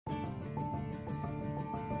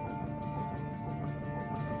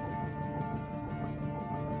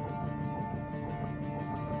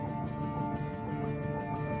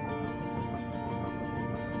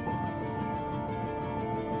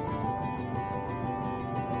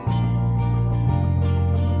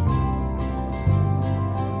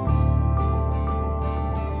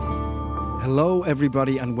Hello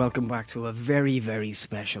everybody and welcome back to a very, very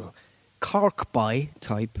special Cork by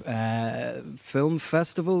type film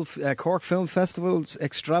festival, Cork Film Festival's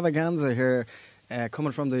extravaganza here,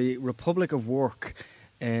 coming from the Republic of Work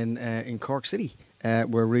in Cork City.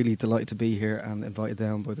 We're really delighted to be here and invited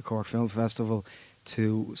down by the Cork Film Festival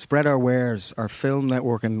to spread our wares, our film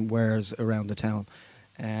networking wares around the town.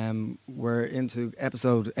 We're into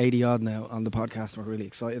episode 80 odd now on the podcast. We're really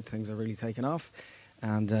excited. Things are really taking off.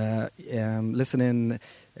 And listen in,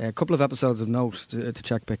 a couple of episodes of note to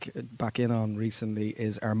check back in on recently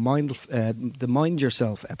is our the Mind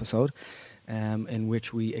Yourself episode, in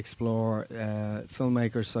which we explore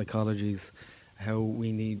filmmakers' psychologies, how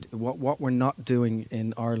we need, what we're not doing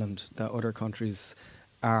in Ireland that other countries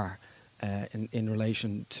are in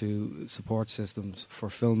relation to support systems for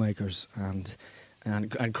filmmakers and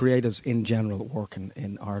creatives in general working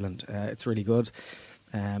in Ireland. It's really good.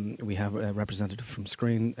 We have a representative from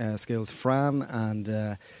Screen Skills, Fran, and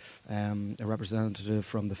a representative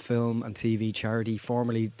from the Film and TV charity,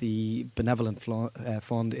 formerly the Benevolent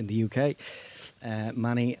Fund in the UK,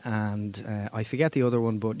 Manny, and I forget the other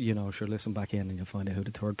one, but sure, listen back in and you'll find out who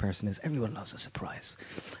the third person is. Everyone loves a surprise.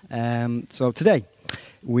 So today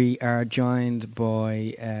we are joined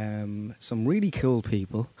by some really cool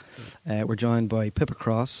people. We're joined by Pippa,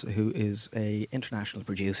 who is an international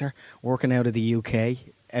producer working out of the UK,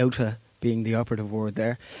 Aoife being the operative word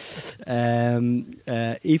there.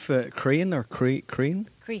 Aoife Crehan, or Crehan?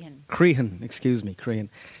 Crehan, excuse me, Crehan.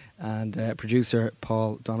 And producer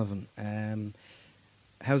Paul Donovan.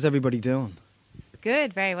 How's everybody doing?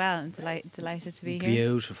 Good, very well. I'm delighted to be here.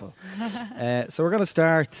 Beautiful. So we're going to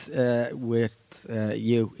start with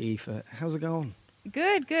you, Aoife. How's it going?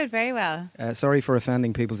 Good, very well. Sorry for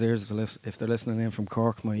offending people's ears if they're listening in from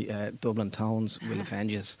Cork. My Dublin tones will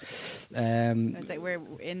offend you. It's like we're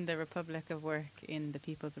in the Republic of Work, in the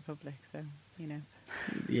People's Republic, so, Yeah,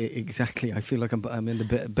 exactly. I feel like I'm in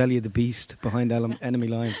the belly of the beast behind enemy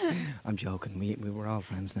lines. I'm joking. We were all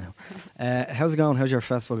friends now. How's it going? How's your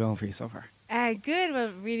festival going for you so far? Good.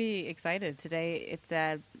 Well, really excited. Today, it's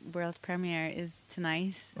world premiere is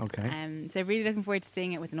tonight. Okay. So really looking forward to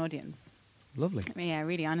seeing it with an audience. Lovely. Yeah,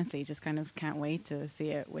 really, honestly, just kind of can't wait to see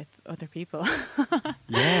it with other people.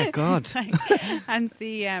 Yeah, God. And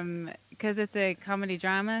see, because it's a comedy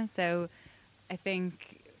drama, so I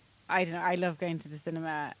think, I don't know, I love going to the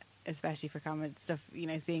cinema, especially for comedy stuff,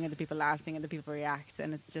 seeing other people laugh, seeing other people react,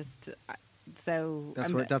 and it's just so...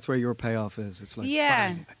 That's where your payoff is. It's like, yeah,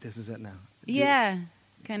 bang, this is it now. Yeah,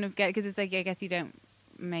 kind of because it's like, I guess you don't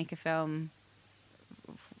make a film...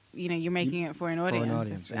 you're making it for an audience. For an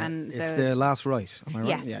audience, yeah. And it's so the last right, am I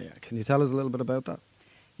right? Yes. Yeah. Can you tell us a little bit about that?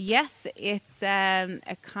 Yes, it's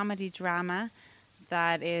a comedy drama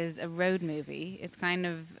that is a road movie. It's kind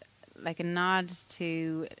of like a nod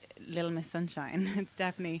to Little Miss Sunshine. It's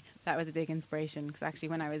definitely, that was a big inspiration, because actually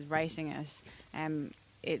when I was writing it,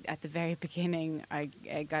 at the very beginning, I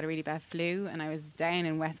got a really bad flu, and I was down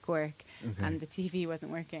in West Cork, and the TV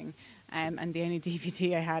wasn't working. And the only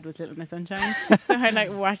DVD I had was Little Miss Sunshine. So I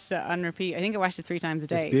watched it on repeat. I think I watched it 3 times a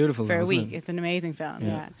day. It's beautiful for a week. It? It's an amazing film,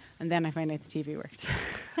 yeah. And then I found out the TV worked.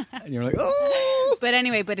 And you're like, oh! But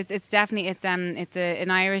anyway, it's definitely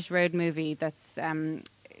an Irish road movie that's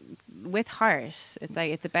with heart.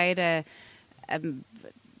 It's about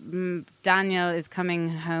Daniel is coming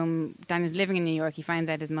home. Daniel's living in New York. He finds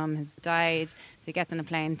out his mum has died, so he gets on a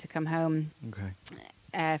plane to come home. Okay.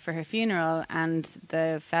 For her funeral, and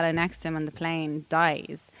the fellow next to him on the plane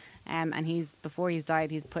dies, and before he's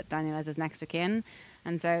died, he's put Daniel as his next of kin,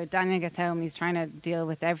 and so Daniel gets home. He's trying to deal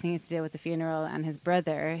with everything he has to deal with the funeral, and his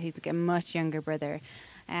brother, he's a much younger brother,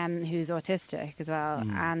 who's autistic as well,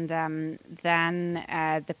 and then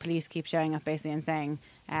the police keep showing up basically and saying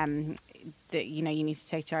that you need to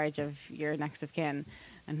take charge of your next of kin.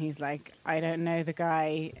 And he's like, I don't know the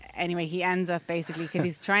guy. Anyway, he ends up basically, because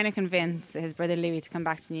he's trying to convince his brother Louis to come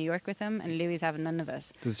back to New York with him, and Louis having none of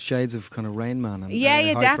it. There's shades of kind of Rain Man. And,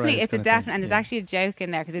 yeah, definitely. It's a definite, and there's actually a joke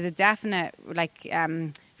in there, because there's a definite,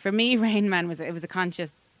 for me, Rain Man was a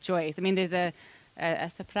conscious choice. I mean, there's a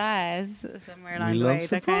surprise somewhere along the way.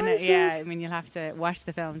 That kind of, yeah. I mean, you'll have to watch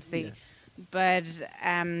the film to see. Yeah. But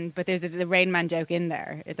there's the Rain Man joke in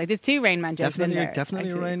there. It's like there's 2 Rain Man jokes in there. Definitely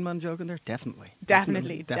a Rain Man joke in there. Definitely.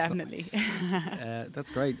 That's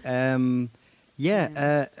great. How,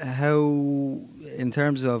 in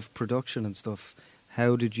terms of production and stuff,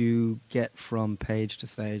 how did you get from page to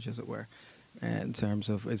stage, as it were? in terms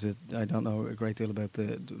of, is it, I don't know a great deal about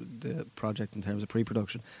the project in terms of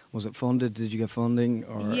pre-production. Was it funded? Did you get funding?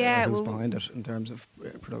 Or who's behind it in terms of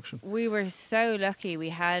production? We were so lucky. We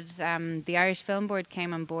had the Irish Film Board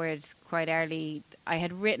came on board quite early. I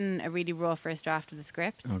had written a really raw first draft of the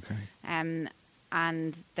script. Okay.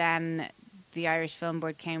 And then the Irish Film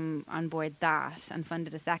Board came on board that and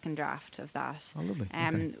funded a second draft of that. Oh, lovely.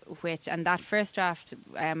 And that first draft,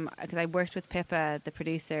 because I worked with Pippa, the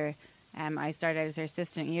producer, I started out as her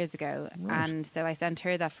assistant years ago, right. and so I sent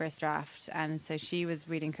her that first draft, and so she was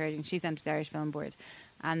really encouraging. She sent it to the Irish Film Board,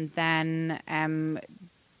 and then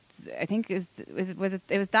I think it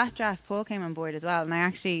was that draft Paul came on board as well, and I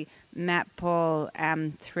actually met Paul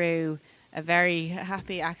through a very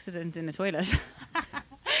happy accident in the toilet.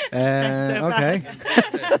 Okay.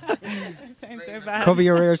 So bad. Cover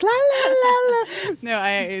your ears. La la la la. No,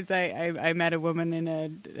 I met a woman in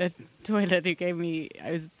a toilet who gave me.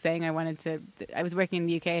 I was saying I was working in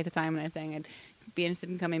the UK at the time, and I was saying I'd be interested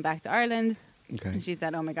in coming back to Ireland. Okay. And she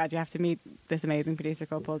said, "Oh my God, you have to meet this amazing producer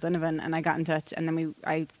called Paul Donovan." And I got in touch, and then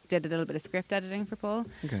I did a little bit of script editing for Paul.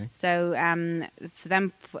 Okay. So then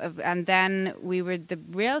we were the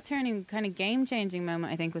real turning kind of game changing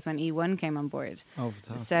moment. I think was when E1 came on board. Oh,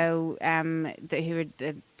 fantastic! So who were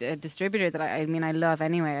a distributor that I love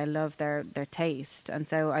anyway. I love their taste, and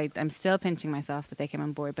so I'm still pinching myself that they came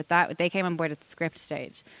on board. But they came on board at the script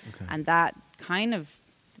stage, okay. and that kind of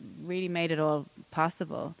really made it all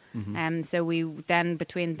possible. Mm-hmm. So we then,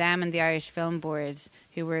 between them and the Irish Film Board,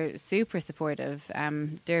 who were super supportive,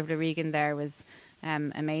 Dervla Regan there was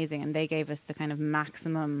amazing, and they gave us the kind of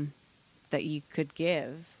maximum that you could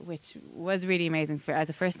give, which was really amazing for as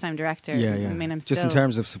a first-time director. Yeah. I mean, I'm just still, in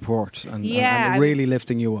terms of support and I really was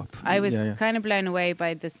lifting you up. I was kind of blown away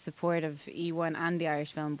by the support of E1 and the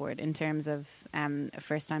Irish Film Board in terms of a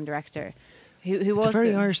first-time director. It's a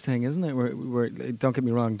very Irish thing, isn't it? We're don't get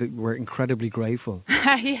me wrong, we're incredibly grateful.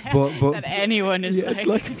 Yeah, but that anyone is it's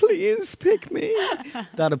like, please pick me.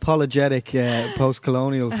 That apologetic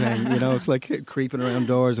post-colonial thing, it's like creeping around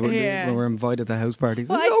doors when we're invited to house parties.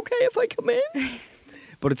 Well, is it okay if I come in?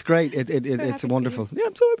 But it's great. It's wonderful. Yeah,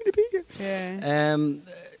 I'm so happy to be here. Yeah.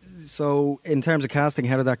 So in terms of casting,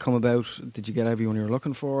 how did that come about? Did you get everyone you were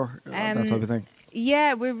looking for? That type of thing?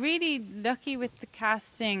 Yeah, we're really lucky with the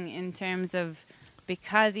casting in terms of,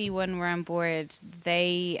 because E1 were on board,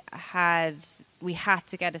 we had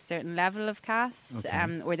to get a certain level of cast,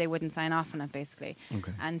 okay. Or they wouldn't sign off on it, basically.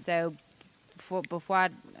 Okay. And so before I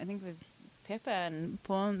think it was Pippa and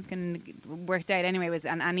Paul worked out anyway, was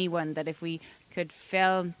an E1 that if we could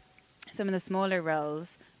fill some of the smaller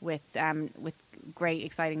roles with great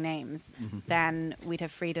exciting names, mm-hmm. then we'd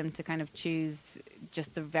have freedom to kind of choose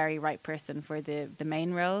just the very right person for the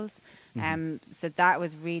main roles. Mm-hmm. So that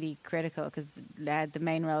was really critical, because the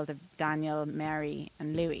main roles of Daniel, Mary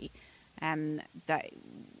and Louis, that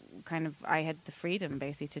kind of I had the freedom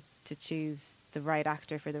basically to choose the right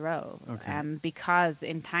actor for the role. Okay. Because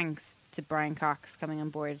in thanks to Brian Cox coming on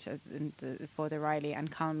board as Father Riley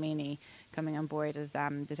and Colin Meaney coming on board as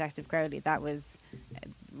Detective Crowley, that was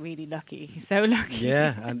really lucky. So lucky.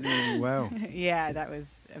 Yeah, and wow. Yeah, that was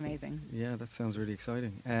amazing. Yeah, that sounds really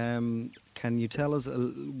exciting. Can you tell us,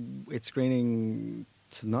 it's screening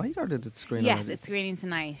tonight, or did it screen Yes, already? it's screening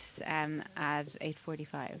tonight at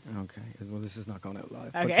 8:45. Okay, well, this is not going out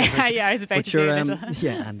live. Okay, yeah, I was about to say a little.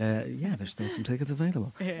 Yeah, and there's still some tickets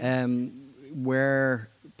available. Yeah. Where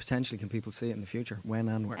potentially can people see it in the future? When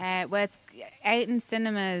and where? Well, it's out in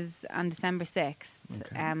cinemas on December 6th,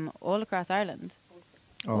 Okay. all across Ireland.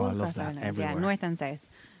 Oh, all I love across that. Ireland, Everywhere. yeah, north and south.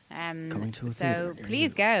 Coming to a so theatre.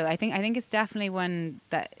 please go. I think it's definitely one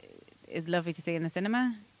that is lovely to see in the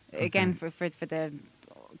cinema. Okay. Again, for the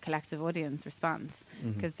collective audience response,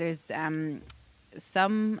 Mhm. because there's it's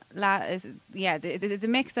a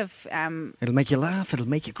mix of It'll make you laugh. It'll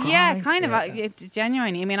make you cry. yeah, kind of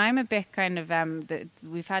genuinely. I mean, I'm a bit kind of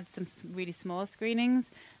we've had some really small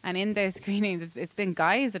screenings, and in those screenings it's been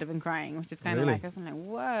guys that have been crying, which is kind Really? of like, I'm like,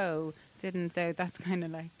 whoa, so that's kind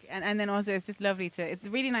of like, and then also it's just lovely it's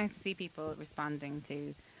really nice to see people responding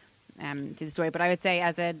to the story. But I would say,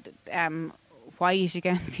 as a why you should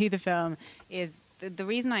go and see the film is the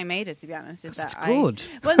reason I made it, to be honest, is that it's good.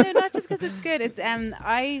 Well, no, not just because it's good. It's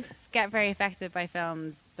I get very affected by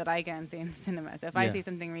films that I go and see in the cinema. So if I see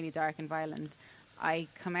something really dark and violent, I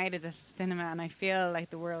come out of the cinema and I feel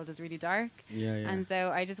like the world is really dark. Yeah. And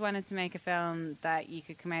so I just wanted to make a film that you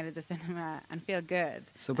could come out of the cinema and feel good.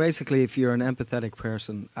 So basically, if you're an empathetic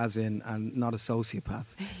person, as in, and not a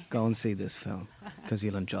sociopath, go and see this film, because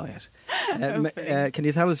you'll enjoy it. Can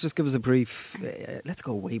you tell us, just give us a brief, let's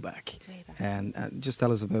go way back. And just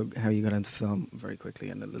tell us about how you got into film very quickly,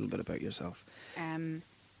 and a little bit about yourself.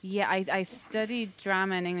 I studied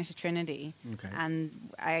drama in English at Trinity, and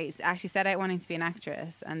I actually set out wanting to be an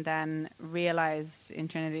actress, and then realised in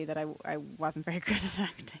Trinity that I wasn't very good at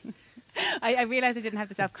acting. I realised I didn't have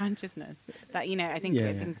the self-consciousness that, I think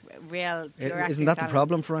real pure acting isn't that talent. the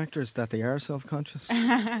problem for actors, that they are self-conscious?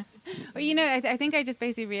 Well, I think I just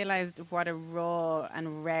basically realised what a raw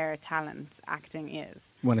and rare talent acting is.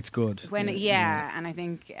 When it's good. And I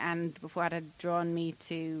think, and what had drawn me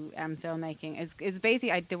to filmmaking is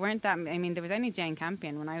basically, there was only Jane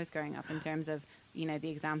Campion when I was growing up in terms of, the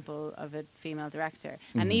example of a female director.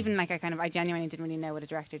 And even I genuinely didn't really know what a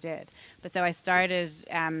director did. But so I started,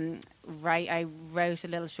 I wrote a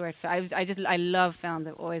little short film. I love films.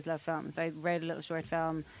 I've always loved films. So I wrote a little short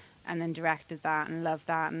film and then directed that and loved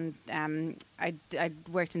that. And I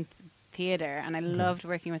worked in theatre, and I loved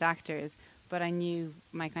working with actors. But I knew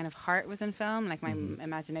my kind of heart was in film, like my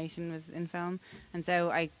imagination was in film. And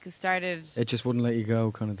so I started... It just wouldn't let you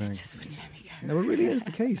go, kind of thing. It just wouldn't let me go. No, it really is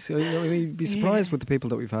the case. You'd be surprised with the people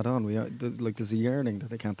that we've had on. There's a yearning that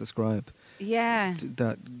they can't describe. Yeah.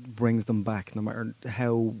 That brings them back, no matter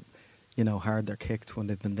how, hard they're kicked when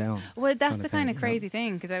they've been down. Well, that's the kind of crazy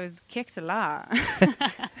thing, because I was kicked a lot.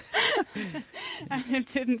 And it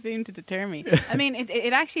didn't seem to deter me. I mean,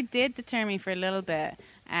 it actually did deter me for a little bit.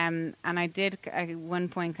 And I did at one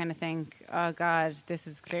point kind of think, oh God, this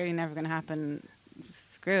is clearly never going to happen.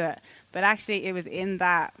 Screw it. But actually, it was in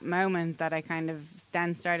that moment that I kind of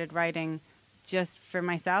then started writing just for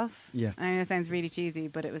myself. Yeah. I know it sounds really cheesy,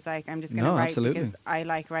 but it was like, I'm just going to write because I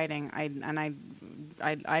like writing.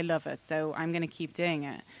 I love it, so I'm going to keep doing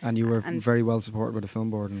it. And you were very well supported by the Film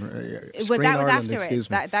Board. And, that was afterwards. Excuse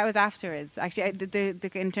me. That was afterwards. Actually,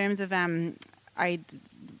 in terms of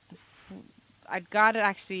I'd got it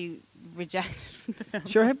actually rejected from the film.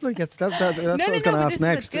 Sure, everybody gets that. That's what I was going to ask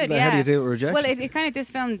next. How do you deal with rejection? Well, this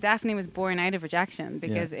film definitely was born out of rejection,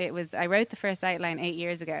 because I wrote the first outline 8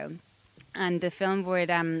 years ago, and the Film Board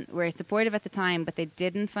were supportive at the time, but they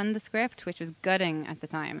didn't fund the script, which was gutting at the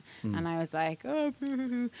time. And I was like, oh,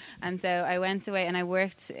 and so I went away and I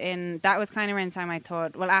worked in, that was kind of around the time I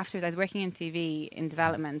thought, well, afterwards I was working in TV in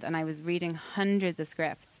development, and I was reading hundreds of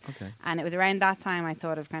scripts. Okay. And it was around that time I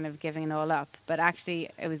thought of kind of giving it all up. But actually,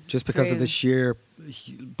 it was just because of the sheer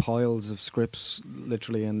piles of scripts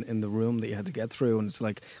literally in the room that you had to get through. And it's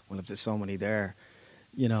like, well, if there's so many there,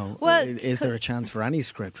 is there a chance for any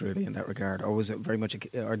script really in that regard? Or was it very much,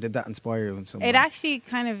 or did that inspire you in some way? It actually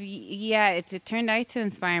kind of, it turned out to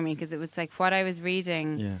inspire me, because it was like what I was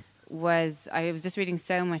reading was, I was just reading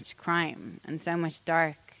so much crime and so much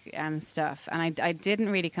dark stuff, and I didn't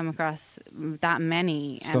really come across that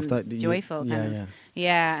many stuff that joyful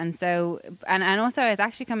and so and also I was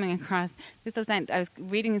actually coming across this whole time, I was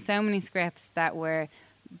reading so many scripts that were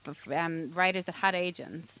writers that had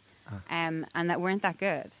agents and that weren't that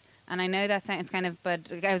good. And I know that it's kind of, but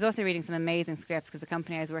I was also reading some amazing scripts, because the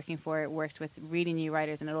company I was working for worked with really new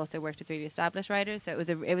writers, and it also worked with really established writers. So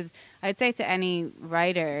it was I'd say to any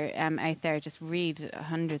writer out there, just read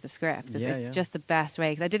hundreds of scripts. It's just the best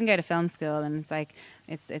way, because I didn't go to film school, and it's like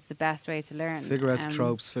it's the best way to learn. Figure out the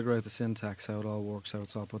tropes, figure out the syntax, how it all works, how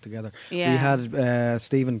it's all put together. Yeah. We had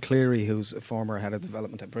Stephen Cleary, who's a former head of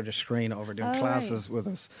development at British Screen, over doing classes with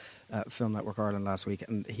us at Film Network Ireland last week,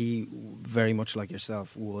 and he, very much like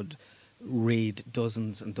yourself, would read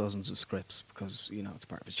dozens and dozens of scripts, because it's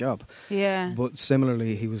part of his job. Yeah. But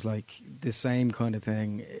similarly, he was like the same kind of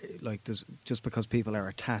thing. Like, just because people are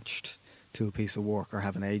attached to a piece of work or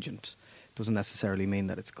have an agent doesn't necessarily mean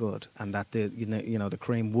that it's good, and that the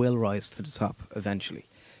cream will rise to the top eventually.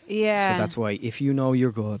 Yeah. So that's why, if you know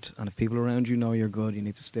you're good, and if people around you know you're good, you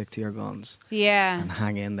need to stick to your guns. Yeah. And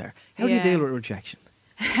hang in there. How do you deal with rejection?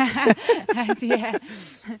 Yeah.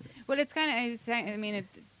 Well, it's kind of, I mean, it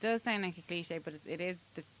does sound like a cliche, but it is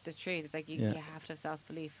the truth. It's like you have to have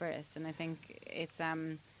self-belief first, and I think it's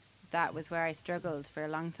that was where I struggled for a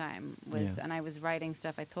long time, and I was writing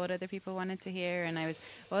stuff I thought other people wanted to hear, and I was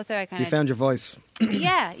also, I kind of... So you found your voice.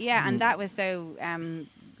 Yeah, and that was so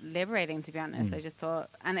liberating, to be honest. I just thought,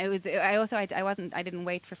 and it was, I didn't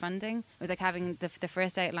wait for funding. It was like having the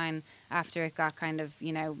first outline after it got kind of,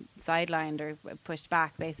 sidelined or pushed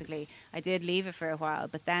back, basically. I did leave it for a while,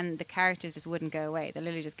 but then the characters just wouldn't go away. They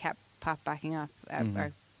literally just kept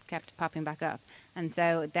kept popping back up. And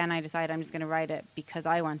so then I decided I'm just going to write it because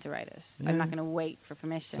I want to write it. Yeah. I'm not going to wait for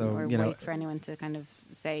permission or wait for anyone to kind of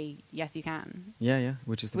say, yes, you can. Yeah,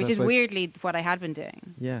 which is the best way. Which is weirdly what I had been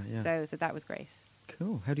doing. Yeah. So that was great.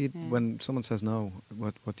 Cool. How do you, when someone says no,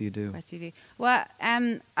 what do you do? What do you do? Well,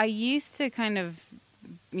 I used to kind of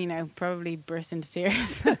probably burst into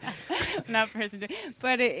tears. Not burst into,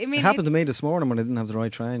 but I mean, it happened to me this morning when I didn't have the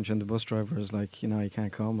right change, and the bus driver was like, you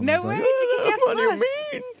can't come. And I no was way. like, Did he get what the do you bus?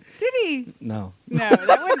 mean? Did he? No. No,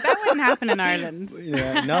 that wouldn't happen in Ireland.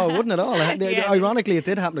 Yeah, no, it wouldn't at all. Yeah. Ironically, it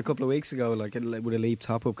did happen a couple of weeks ago, like with a Leap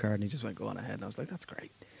top-up card, and he just went, go on ahead. And I was like, that's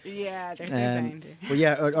great. Yeah, they're so kind. But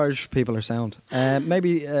yeah, Irish people are sound.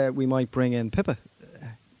 Maybe we might bring in Pippa.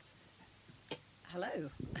 Hello.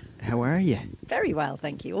 How are you? Very well,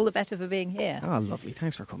 thank you. All the better for being here. Oh, lovely.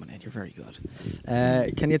 Thanks for coming in. You're very good.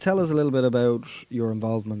 Can you tell us a little bit about your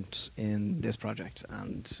involvement in this project?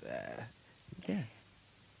 And yeah.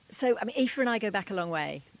 So, I mean, Aoife and I go back a long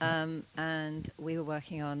way, and we were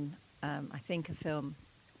working on, I think, a film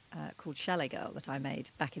called Chalet Girl that I made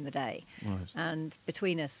back in the day. Right. And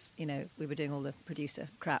between us, we were doing all the producer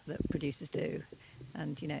crap that producers do.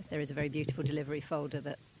 And, there is a very beautiful delivery folder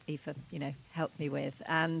that Aoife, helped me with.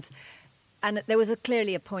 And there was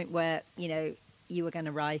clearly a point where, you were going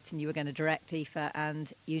to write and you were going to direct Aoife,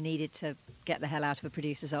 and you needed to get the hell out of a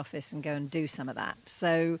producer's office and go and do some of that.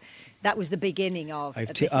 So that was the beginning of...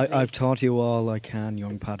 I've taught you all I can,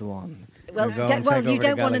 young Padawan. Well, you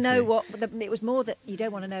don't want to know what... It was more that you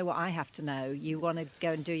don't want to know what I have to know. You want to go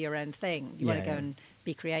and do your own thing. You want to go and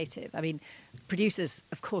be creative. I mean, producers,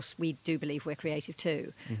 of course, we do believe we're creative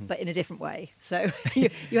too, but in a different way. So you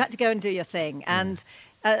had to go and do your thing. And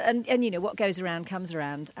what goes around comes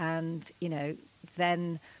around. And,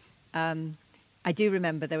 then... I do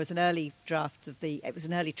remember there was an early draft it was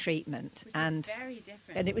an early treatment. And very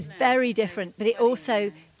different. And it was very different. But it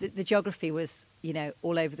also, the geography was,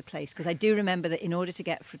 all over the place. Because I do remember that in order to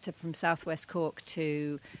get from southwest Cork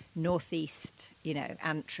to northeast,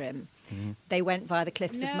 Antrim, they went via the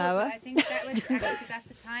cliffs of Moher. I think that was because at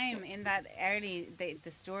the time, in that early,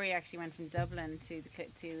 the story actually went from Dublin to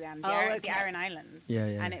the Aran Islands. Yeah.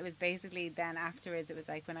 And it was basically then afterwards, it was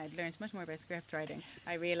like when I learned much more about script writing,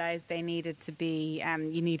 I realised they needed to be,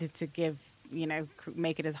 you needed to give,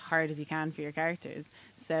 make it as hard as you can for your characters.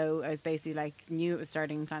 So I was basically like, knew it was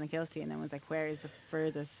starting in Clonakilty, and then was like, where is the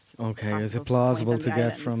furthest? Okay, is it plausible to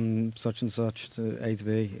get from such and such to A to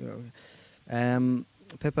B?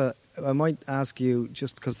 Pippa, I might ask you,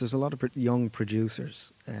 just because there's a lot of young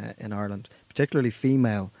producers in Ireland, particularly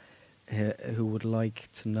female, who would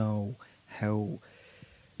like to know how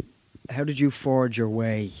did you forge your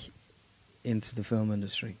way into the film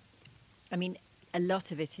industry? I mean, a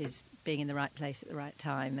lot of it is being in the right place at the right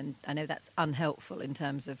time, and I know that's unhelpful in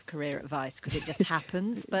terms of career advice because it just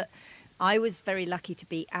happens, but I was very lucky to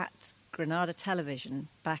be at Granada Television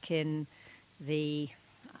back in the,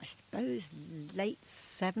 I suppose, late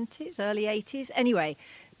 70s, early 80s. Anyway,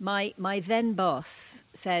 my then boss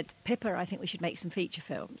said, Pippa, I think we should make some feature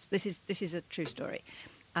films. This is a true story.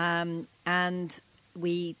 And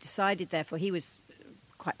we decided, therefore, he was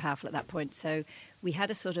quite powerful at that point, so we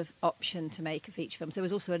had a sort of option to make a feature film. So there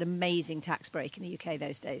was also an amazing tax break in the UK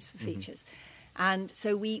those days for features. And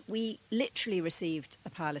so we literally received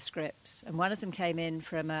a pile of scripts, and one of them came in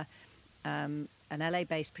from an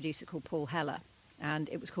LA-based producer called Paul Heller, and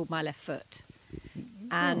it was called My Left Foot.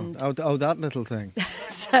 And that little thing.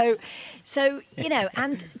 so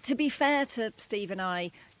and to be fair to Steve and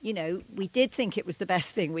I, we did think it was the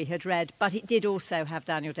best thing we had read, but it did also have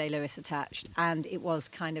Daniel Day-Lewis attached, and it was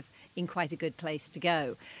kind of in quite a good place to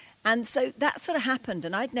go. And so that sort of happened,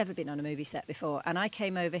 and I'd never been on a movie set before, and I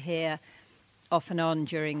came over here off and on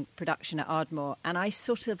during production at Ardmore, and I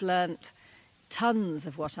sort of learnt tons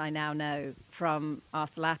of what I now know from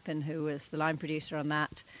Arthur Lappin, who was the line producer on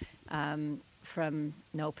that, from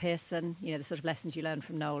Noel Pearson, the sort of lessons you learn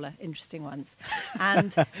from Noel are interesting ones,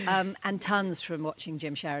 and tons from watching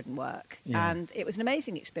Jim Sheridan work. Yeah. And it was an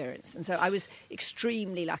amazing experience. And so I was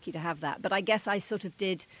extremely lucky to have that. But I guess I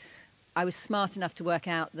was smart enough to work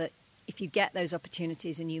out that if you get those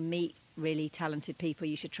opportunities and you meet really talented people,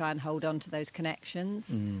 you should try and hold on to those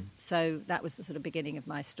connections. So that was the sort of beginning of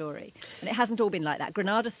my story. And it hasn't all been like that.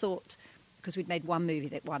 Granada thought, because we'd made one movie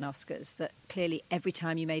that won Oscars, that clearly every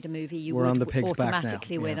time you made a movie you would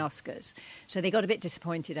automatically win Oscars. So they got a bit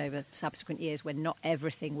disappointed over subsequent years when not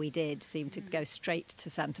everything we did seemed to go straight to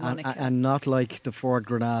Santa Monica. And not like the Ford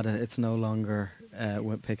Granada, it's no longer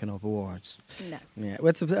picking up awards. No. Yeah,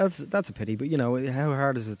 well, that's a pity, but how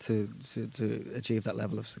hard is it to achieve that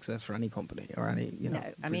level of success for any company or any, No,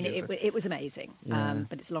 I mean, it was amazing,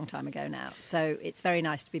 but it's a long time ago now. So it's very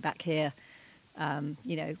nice to be back here,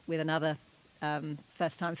 with another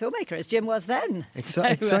first-time filmmaker, as Jim was then.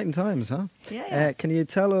 Exciting times, huh? Yeah. Can you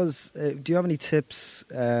tell us, do you have any tips,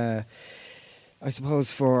 I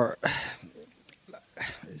suppose, for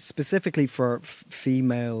specifically for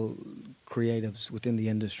female creatives within the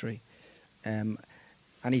industry?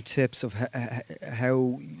 Any tips of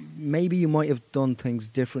how maybe you might have done things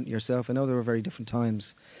different yourself? I know there were very different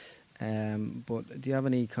times, but do you have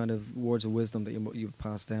any kind of words of wisdom that you would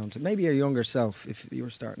pass down to maybe your younger self if you were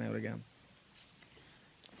starting out again?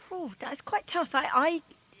 Oh, that's quite tough. I,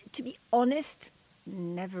 to be honest,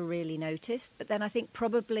 never really noticed. But then I think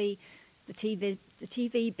probably the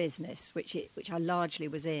TV business, which I largely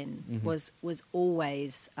was in, was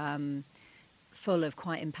always full of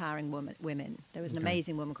quite empowering women. There was an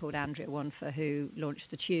amazing woman called Andrea Wanfer who launched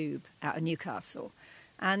The Tube out of Newcastle.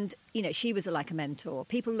 And, you know, she was like a mentor.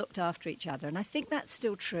 People looked after each other. And I think that's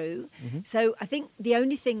still true. So I think the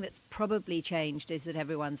only thing that's probably changed is that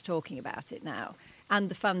everyone's talking about it now. And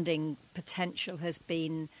the funding potential has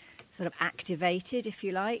been sort of activated, if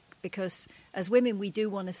you like, because as women, we do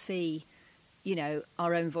want to see, you know,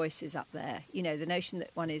 our own voices up there. You know, the notion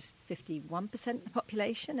that one is 51% of the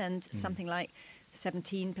population and something like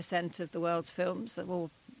 17% of the world's films, or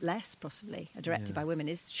less possibly, are directed by women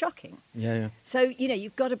is shocking. Yeah. So, you know,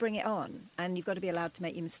 you've got to bring it on, and you've got to be allowed to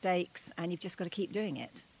make your mistakes, and you've just got to keep doing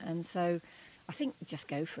it. And so I think just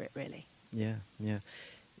go for it, really. Yeah.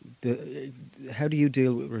 How do you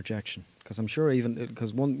deal with rejection? Because I'm sure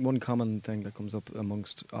because one common thing that comes up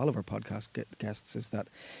amongst all of our podcast guests is that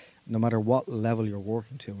no matter what level you're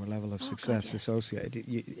working to or level of success associated,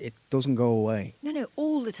 it doesn't go away. No,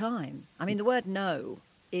 all the time. I mean, the word no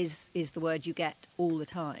is the word you get all the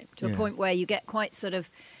time, to a point where you get quite sort of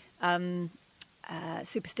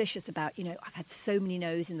superstitious about, you know, I've had so many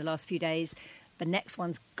no's in the last few days, the next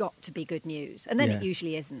one's got to be good news. And then it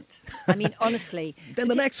usually isn't. I mean, honestly. Then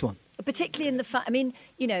the next one. Particularly in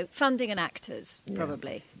funding and actors,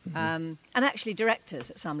 probably. And actually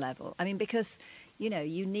directors at some level. I mean, because, you know,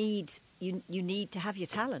 you need to have your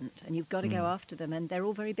talent, and you've got to go after them, and they're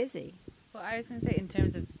all very busy. Well, I was going to say, in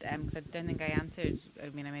terms of, because I don't think I answered, I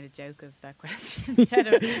mean, I made a joke of that question instead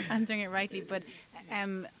of answering it rightly, but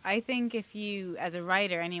I think if you, as a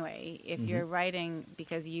writer anyway, if you're writing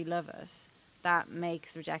because you love it, that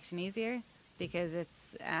makes rejection easier, because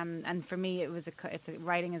it's, and for me,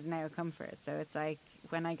 writing is now a comfort, so it's like,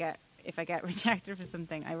 if I get rejected for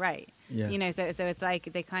something, I write. Yeah. You know, so it's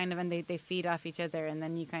like they kind of, and they feed off each other, and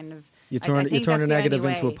then you kind of... You turn a negative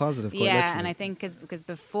into a positive, quite literally. And I think because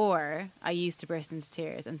before, I used to burst into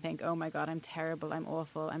tears and think, oh my God, I'm terrible, I'm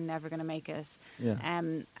awful, I'm never going to make it. Yeah.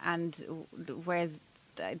 And whereas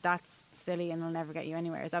that's silly and will never get you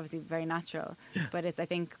anywhere. It's obviously very natural, but I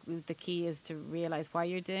think the key is to realise why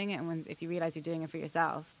you're doing it, and if you realise you're doing it for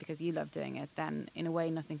yourself because you love doing it, then in a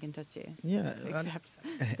way nothing can touch you. Yeah,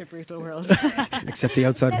 except the brutal world, except the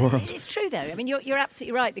outside world. It's true though. I mean, you're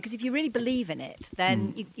absolutely right, because if you really believe in it,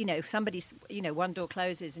 then you know, if somebody's, you know, one door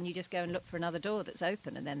closes and you just go and look for another door that's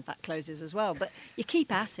open, and then that closes as well. But you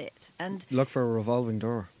keep at it and look for a revolving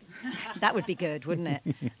door. That would be good, wouldn't it?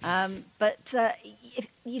 But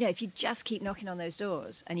if you just keep knocking on those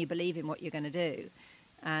doors and you believe in what you're going to do,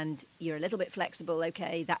 and you're a little bit flexible,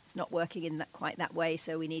 okay, that's not working in quite that way,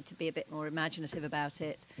 so we need to be a bit more imaginative about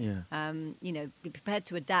it. Yeah. Be prepared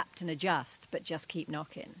to adapt and adjust, but just keep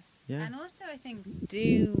knocking. Yeah. And also, I think,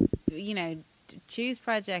 choose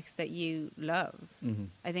projects that you love. Mm-hmm.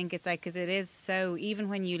 I think it's like, because it is so, even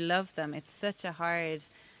when you love them, it's such a hard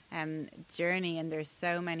journey, and there's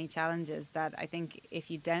so many challenges that I think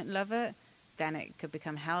if you don't love it, then it could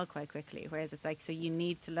become hell quite quickly. Whereas it's like, so you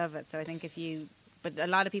need to love it. So I think but a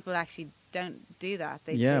lot of people actually don't do that.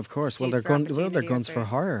 They of course. Well, they're guns for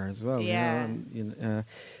hire as well. Yeah.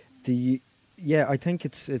 I think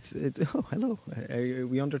it's. Oh, hello. Are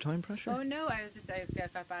we under time pressure? Oh no, I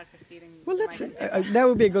felt bad for stealing. Well, now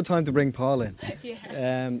would be a good time to bring Paul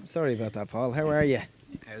in. Sorry about that, Paul. How are you?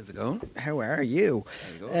 How's it going? How are you?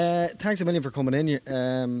 Thanks a million for coming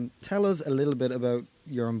in. Tell us a little bit about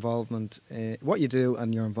your involvement, what you do,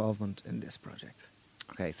 and your involvement in this project.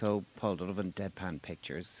 Okay, so Paul Donovan, Deadpan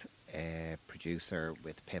Pictures, producer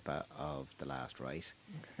with Pippa of The Last Rite.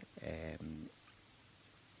 Okay.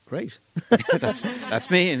 Great.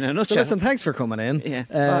 that's me in a nutshell. So listen, thanks for coming in.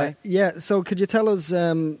 Yeah. So could you tell us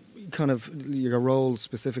kind of your role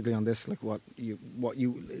specifically on this, like what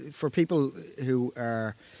you for people who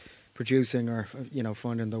are producing or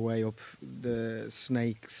finding their way up the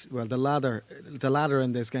snakes, well, the ladder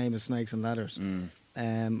in this game is snakes and ladders.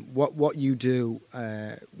 What you do,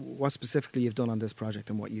 what specifically you've done on this project,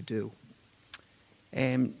 and what you do.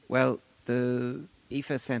 Well, the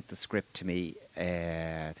Aoife sent the script to me,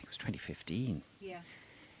 I think it was 2015.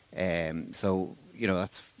 Yeah. So,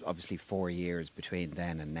 that's obviously 4 years between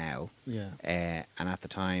then and now. Yeah. And at the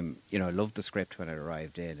time, I loved the script when it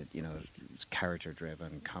arrived in. It was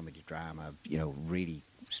character-driven, comedy drama, really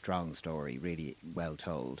strong story, really well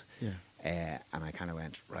told. Yeah. And I kind of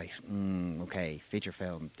went, right, okay, feature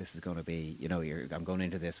film, this is going to be, I'm going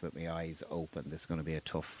into this with my eyes open. This is going to be a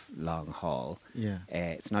tough, long haul. Yeah.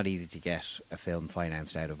 It's not easy to get a film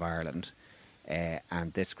financed out of Ireland.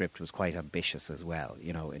 And this script was quite ambitious as well,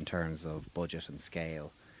 in terms of budget and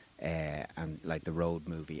scale, and like the road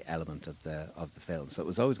movie element of the film. So it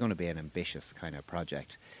was always going to be an ambitious kind of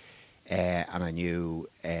project. And I knew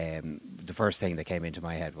the first thing that came into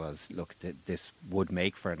my head was, look, this would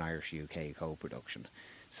make for an Irish-UK co-production.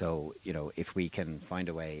 So, if we can find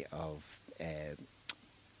a way of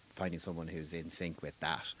finding someone who's in sync with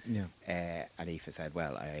that. Yeah. And Aoife said,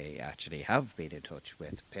 well, I actually have been in touch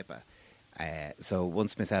with Pippa. So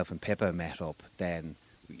once myself and Pippa met up, then,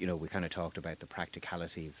 we kind of talked about the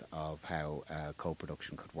practicalities of how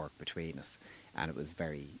co-production could work between us. And it was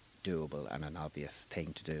very doable and an obvious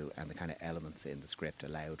thing to do, and the kind of elements in the script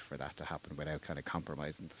allowed for that to happen without kind of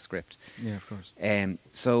compromising the script. Yeah, of course.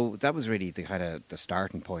 So that was really the kind of the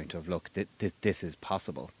starting point of, look, this is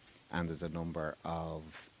possible, and there's a number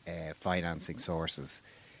of financing sources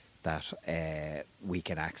that we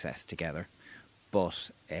can access together.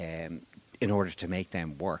 But in order to make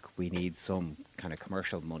them work, we need some kind of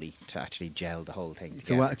commercial money to actually gel the whole thing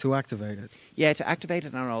together. To activate it. Yeah, to activate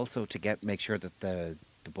it, and also to make sure that the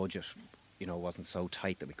budget, wasn't so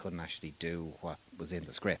tight that we couldn't actually do what was in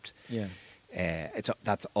the script. Yeah.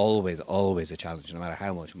 That's always a challenge, no matter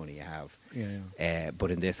how much money you have. Yeah.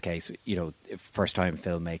 But in this case, first time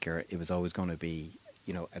filmmaker, it was always going to be,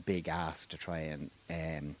 a big ask to try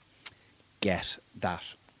and get that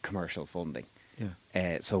commercial funding.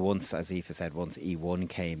 Yeah. So once, as Aoife said, once E1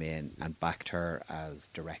 came in and backed her as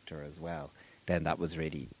director as well, then that was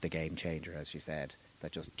really the game changer, as she said,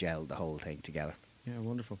 that just gelled the whole thing together. Yeah,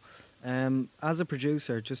 wonderful. As a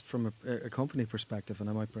producer, just from a company perspective, and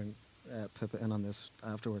I might bring Pippa in on this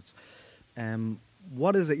afterwards,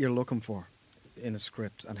 what is it you're looking for in a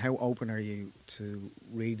script, and how open are you to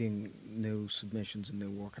reading new submissions and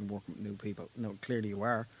new work and working with new people? No, clearly you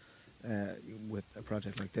are with a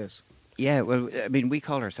project like this. Yeah, well, I mean, we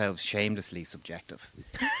call ourselves shamelessly subjective.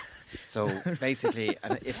 So basically,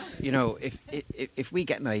 if we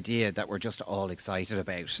get an idea that we're just all excited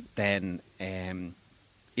about, then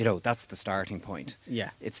that's the starting point. Yeah,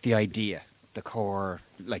 it's the idea, the core,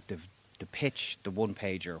 like the pitch, the one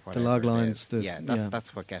pager, whatever. The log lines.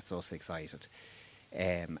 That's what gets us excited.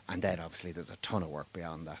 And then obviously there's a ton of work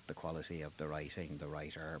beyond that, the quality of the writing, the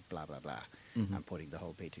writer, blah blah blah, and putting the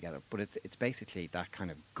whole bit together. But it's basically that kind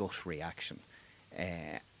of gut reaction.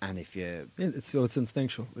 And if you... it's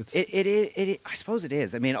instinctual. I suppose it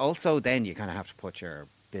is. I mean, also then you kind of have to put your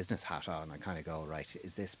business hat on and kind of go, right,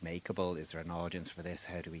 is this makeable? Is there an audience for this?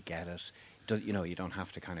 How do we get it? You don't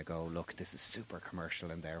have to kind of go, look, this is super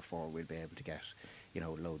commercial and therefore we'll be able to get,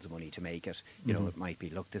 loads of money to make it. It might be,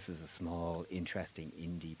 look, this is a small, interesting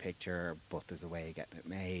indie picture, but there's a way of getting it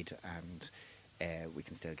made and we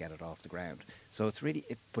can still get it off the ground. So it's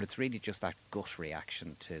really just that gut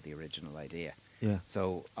reaction to the original idea. Yeah.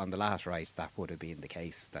 So on the last write, that would have been the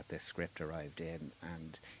case that this script arrived in,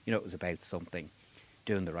 and it was about something,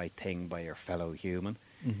 doing the right thing by your fellow human.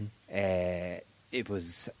 It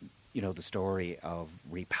was, the story of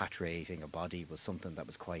repatriating a body was something that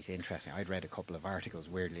was quite interesting. I'd read a couple of articles,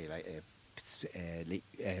 weirdly, like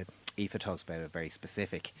Aoife talks about a very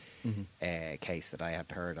specific case that I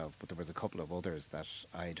hadn't heard of, but there was a couple of others that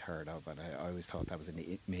I'd heard of, and I always thought that was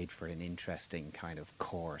made for an interesting kind of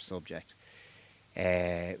core subject.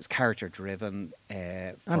 It was character driven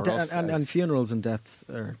for us, and funerals and deaths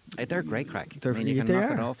are they're great crack. I mean, you can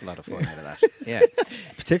knock an awful lot of fun out of that. Yeah,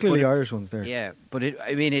 particularly Irish ones there. Yeah, but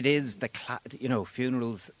it is the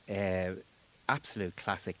funerals, absolute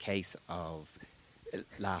classic case of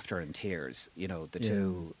laughter and tears. The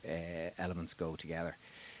two elements go together.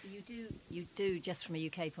 You do, just from a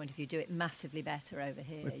UK point of view, do it massively better over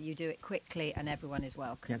here. You do it quickly and everyone is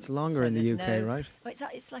welcome. Yeah, it's longer in the UK, right? Well,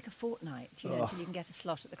 it's like a fortnight, until you can get a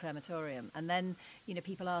slot at the crematorium. And then,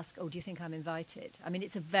 people ask, do you think I'm invited? I mean,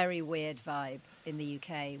 it's a very weird vibe in the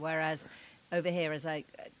UK, whereas over here, as I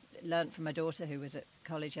learnt from my daughter who was at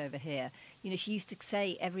college over here, she used to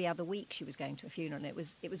say every other week she was going to a funeral, and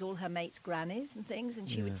it was all her mates' grannies and things, and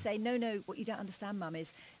she would say, no, what you don't understand, Mum,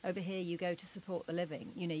 is over here you go to support the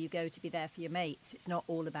living. You go to be there for your mates. It's not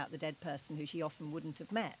all about the dead person who she often wouldn't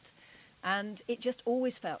have met. And it just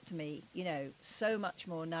always felt to me, so much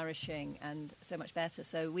more nourishing and so much better.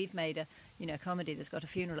 So we've made a comedy that's got a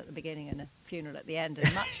funeral at the beginning and a funeral at the end,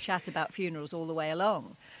 and much chat about funerals all the way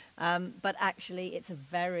along. But actually, it's a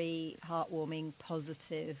very heartwarming,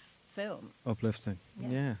 positive film. Uplifting.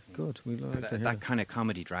 Yeah, good. We like to hear that kind of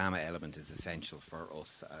comedy drama element is essential for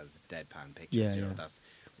us as deadpan pictures.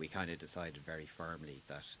 we kind of decided very firmly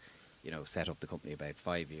that, set up the company about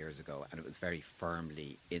 5 years ago, and it was very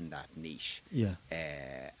firmly in that niche,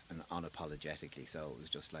 and unapologetically. So it was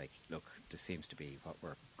just like, look, this seems to be what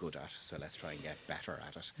we're good at, so let's try and get better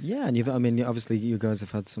at it. Yeah, and obviously you guys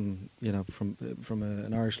have had some, from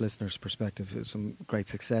an Irish listener's perspective, some great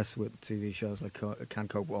success with TV shows like Can't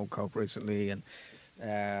Cope, Won't Cope recently, and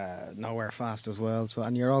Nowhere Fast as well. So,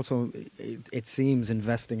 and you're also, it seems,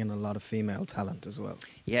 investing in a lot of female talent as well.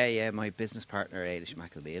 Yeah. My business partner, Ailish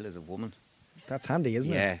McAleal, is a woman. That's handy,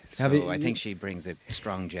 isn't it? Yeah. So I think she brings a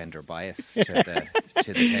strong gender bias to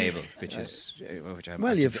the table, which I'm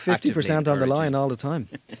well, you have 50% on the line all the time.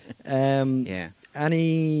 Yeah.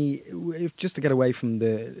 Just to get away from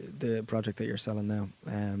the project that you're selling now,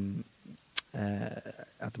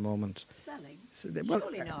 at the moment. Selling? Well,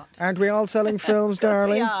 surely not. Aren't we all selling films,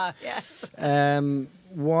 darling? We are, yes.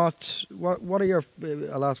 What are your?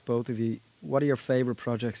 I'll ask both of you. What are your favourite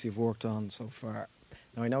projects you've worked on so far?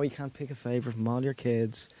 Now I know you can't pick a favourite from all your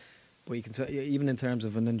kids, but you can say, even in terms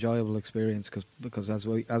of an enjoyable experience, because as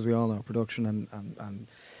we all know, production and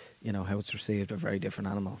how it's received are very different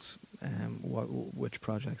animals. Which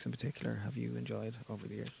projects in particular have you enjoyed over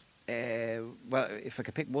the years? Well, if I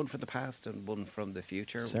could pick one from the past and one from the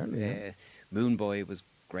future, certainly. Moon Boy was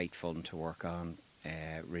great fun to work on.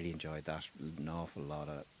 Really enjoyed that. An awful lot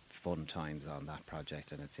of fun times on that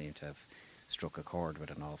project, and it seemed to have struck a chord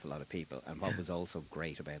with an awful lot of people. And what was also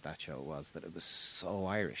great about that show was that it was so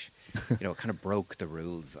Irish. It kind of broke the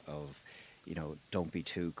rules of, don't be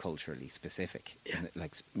too culturally specific. Yeah.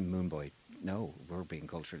 Like Moon Boy, no, we're being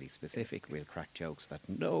culturally specific. We'll crack jokes that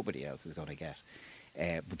nobody else is going to get.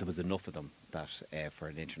 But there was enough of them that for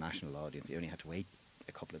an international audience, you only had to wait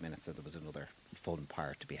a couple of minutes, and there was another fun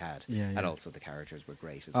part to be had. And also the characters were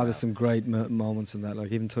great as well. There's some great moments in that,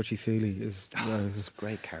 like even Touchy Feely is it's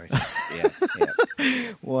great character. Yeah.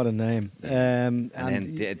 What a name. And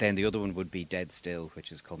then the other one would be Dead Still,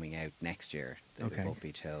 which is coming out next year. Okay. It won't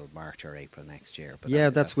be till March or April next year. But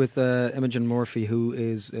that's with Imogen Murphy, who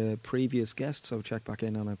is a previous guest, so check back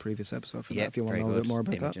in on a previous episode for that if you want to know a bit more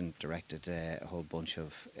about Imogen directed a whole bunch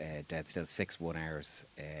of Dead Still, 6 1-hours,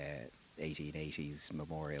 1880s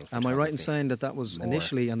memorial. Am I right in saying that was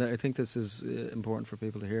initially, and I think this is important for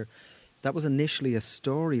people to hear, that was initially a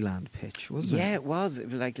Storyland pitch, wasn't it? Yeah, it was.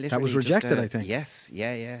 It was like literally that was rejected, I think. Yes,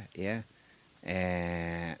 yeah.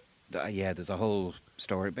 There's a whole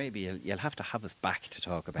story. Maybe you'll have to have us back to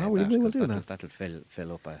talk about that. We will do that. That'll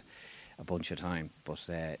fill up a bunch of time. But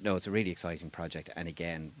no, it's a really exciting project, and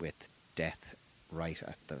again with death right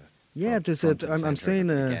at the I'm seeing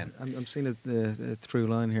a through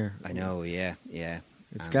line here. I know, yeah.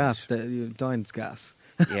 It's gas. Dying's gas.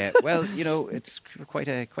 Yeah, well, it's quite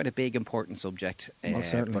a big, important subject.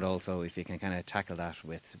 But also, if you can kind of tackle that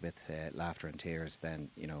with laughter and tears, then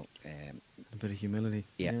a bit of humility.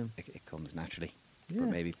 Yeah. It comes naturally. Yeah. But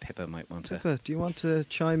maybe Pippa might want to. Pippa, do you want to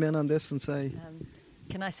chime in on this and say?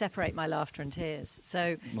 Can I separate my laughter and tears?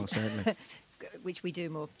 So, most certainly. Which we do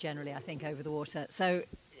more generally, I think, over the water. So,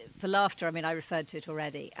 for laughter, I referred to it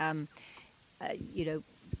already.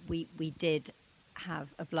 We did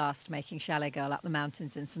have a blast making Chalet Girl Up the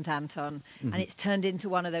Mountains in St Anton, and it's turned into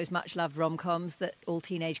one of those much-loved rom-coms that all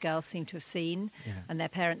teenage girls seem to have seen, and their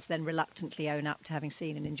parents then reluctantly own up to having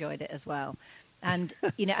seen and enjoyed it as well. And,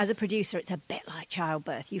 as a producer, it's a bit like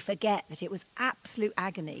childbirth. You forget that it was absolute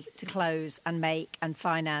agony to close and make and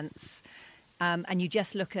finance. And you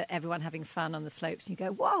just look at everyone having fun on the slopes and you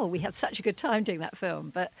go, "Whoa, we had such a good time doing that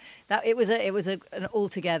film." But it was an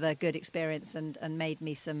altogether good experience and made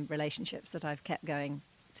me some relationships that I've kept going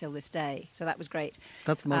till this day. So that was great.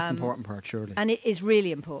 That's the most important part, surely. And it is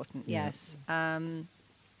really important, yes. Going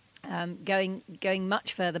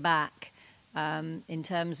much further back in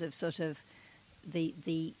terms of sort of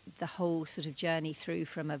the whole sort of journey through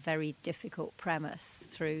from a very difficult premise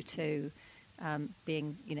through to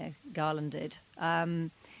being, garlanded.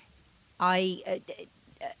 A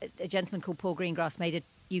gentleman called Paul Greengrass made a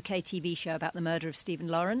UK TV show about the murder of Stephen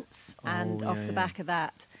Lawrence, and off the back of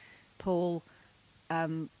that, Paul,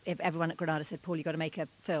 if everyone at Granada said, "Paul, you've got to make a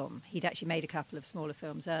film." He'd actually made a couple of smaller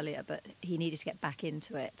films earlier, but he needed to get back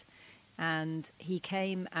into it. And he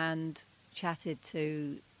came and chatted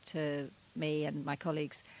to me and my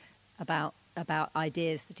colleagues about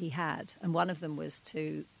ideas that he had, and one of them was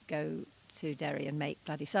to go to Derry and make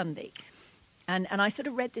Bloody Sunday. And I sort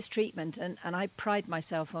of read this treatment, and I pride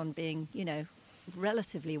myself on being,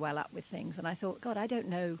 relatively well up with things. And I thought, God, I don't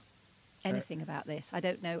know anything about this. I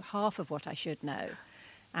don't know half of what I should know.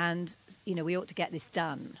 And, we ought to get this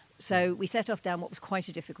done. So we set off down what was quite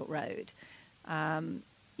a difficult road.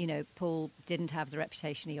 Paul didn't have the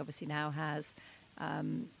reputation he obviously now has.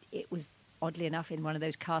 It was, oddly enough, in one of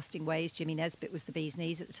those casting ways. Jimmy Nesbitt was the bee's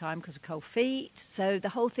knees at the time because of cold feet. So the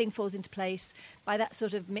whole thing falls into place by that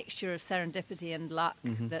sort of mixture of serendipity and luck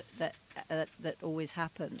that always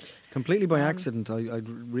happens. Completely by accident. I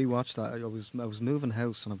rewatched that. I was moving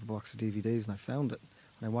house and I have a box of DVDs and I found it.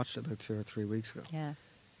 And I watched it about 2 or 3 weeks ago. Yeah.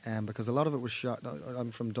 Because a lot of it was shot.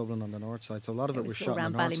 I'm from Dublin on the north side, so a lot of it was shot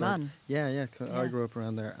on the north Ballymun. side. Yeah. I grew up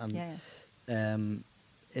around there, and Yeah.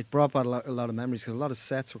 it brought back a lot of memories because a lot of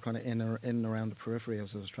sets were kind of in and around the periphery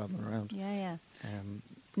as I was travelling around. Yeah.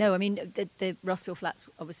 No, I mean, the Rossville Flats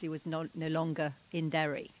obviously was no longer in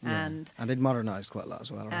Derry. And they'd modernised quite a lot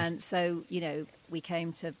as well. Right? And so, we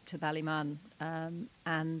came to Ballymun.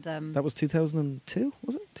 That was 2002,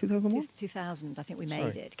 was it? 2001? 2000, I think we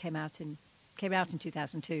made it. Came out in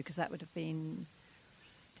 2002 because that would have been...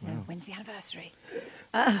 Wow. When's the anniversary?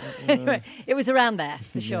 Anyway, it was around there,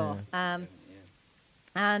 for sure.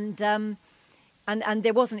 And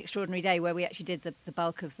there was an extraordinary day where we actually did the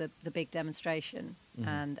bulk of the big demonstration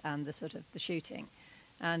and the sort of the shooting.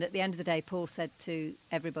 And at the end of the day, Paul said to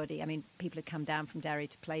everybody, I mean, people had come down from Derry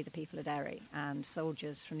to play the people of Derry, and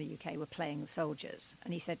soldiers from the UK were playing the soldiers.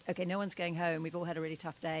 And he said, OK, no one's going home. We've all had a really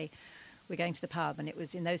tough day. We're going to the pub. And it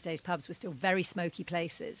was, in those days, pubs were still very smoky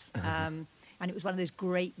places. And it was one of those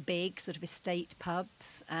great big sort of estate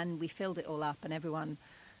pubs. And we filled it all up, and everyone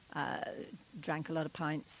drank a lot of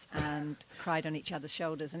pints and cried on each other's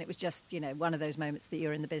shoulders. And it was just, one of those moments that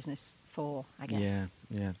you're in the business for, I guess.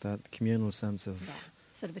 Yeah, that communal sense of... Yeah.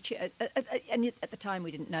 Sort of and at the time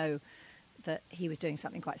we didn't know that he was doing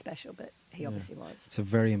something quite special, but he obviously was. It's a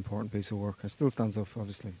very important piece of work. It still stands up,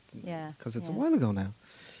 obviously. Yeah. Because it's a while ago now.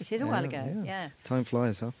 It is a while ago, yeah. Time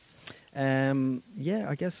flies, huh?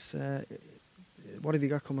 I guess, what have you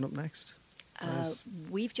got coming up next?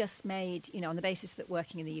 We've just made, on the basis that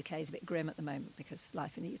working in the UK is a bit grim at the moment, because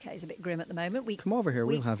life in the UK is a bit grim at the moment. Come over here,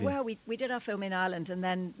 we'll have you. Well, we did our film in Ireland, and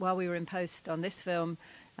then while we were in post on this film,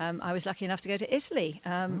 I was lucky enough to go to Italy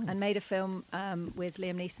and made a film with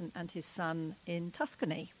Liam Neeson and his son in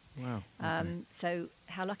Tuscany. Wow. Okay. So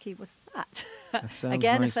how lucky was that? That sounds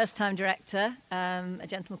Again, nice. a first-time director, a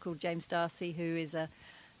gentleman called James Darcy, who is a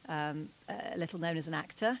little known as an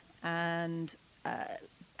actor, and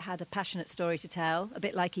had a passionate story to tell, a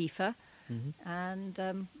bit like Aoife.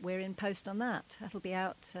 And we're in post on that. That'll be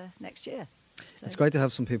out next year. So. It's great to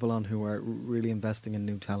have some people on who are really investing in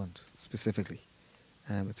new talent, specifically.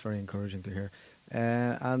 It's very encouraging to hear.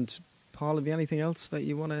 And Paul, have you anything else that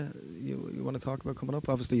you want to talk about coming up?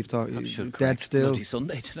 Obviously, you've talked. Dead Still. Bloody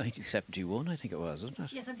Sunday tonight in 71, I think it was, wasn't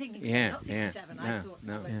it? Yes, I'm thinking not 67. I thought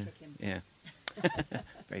I would kick him. Yeah.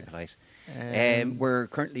 Very polite. We're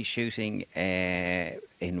currently shooting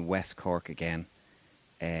in West Cork again,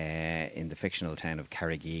 in the fictional town of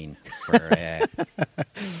Carrigean for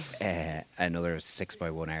another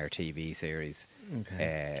 6x1 hour TV series,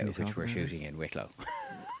 which we're shooting in Wicklow.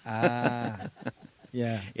 Yeah.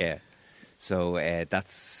 Yeah. So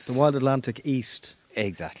that's... The Wild Atlantic East.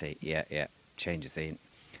 Exactly, yeah. Change of scene.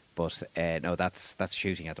 But no, that's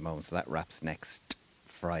shooting at the moment, so that wraps next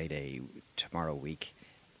Friday, tomorrow week,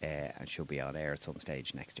 and should be on air at some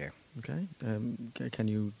stage next year. Okay. Can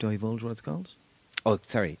you divulge what it's called? Oh,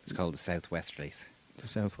 sorry, it's called The Southwesterlies. The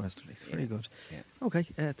Southwesterlies. Very good. Yeah. Okay,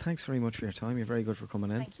 thanks very much for your time. You're very good for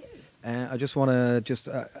coming in. Thank you. I just want to just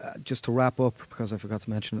to wrap up, because I forgot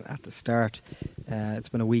to mention it at the start. It's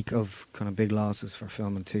been a week of kind of big losses for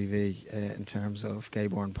film and TV in terms of Gay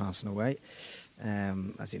Byrne passing away.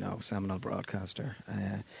 As you know, seminal broadcaster,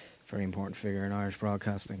 very important figure in Irish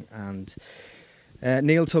broadcasting, and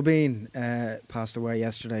Neil Tobin passed away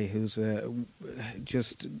yesterday, who's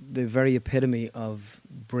just the very epitome of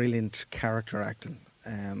brilliant character acting.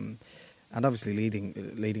 And obviously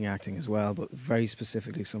leading acting as well, but very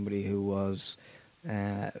specifically somebody who was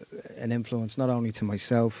an influence not only to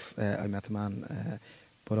myself, I met the man,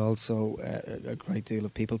 but also a great deal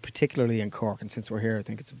of people, particularly in Cork. And since we're here, I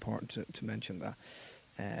think it's important to mention that.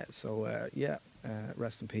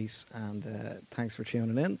 Rest in peace, and thanks for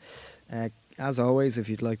tuning in. As always, if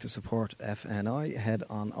you'd like to support FNI, head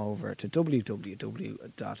on over to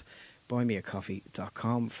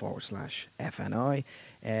www.buymeacoffee.com/FNI.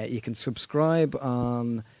 You can subscribe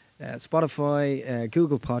on Spotify,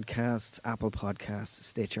 Google Podcasts, Apple Podcasts,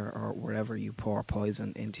 Stitcher, or wherever you pour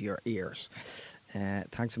poison into your ears.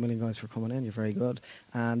 Thanks a million, guys, for coming in. You're very good.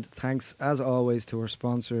 And thanks, as always, to our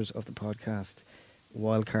sponsors of the podcast,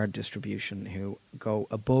 Wildcard Distribution, who go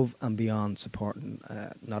above and beyond supporting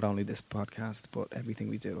not only this podcast, but everything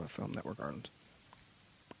we do at Film Network Ireland.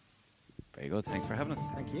 Very good. Thanks for having us.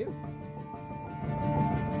 Thank you.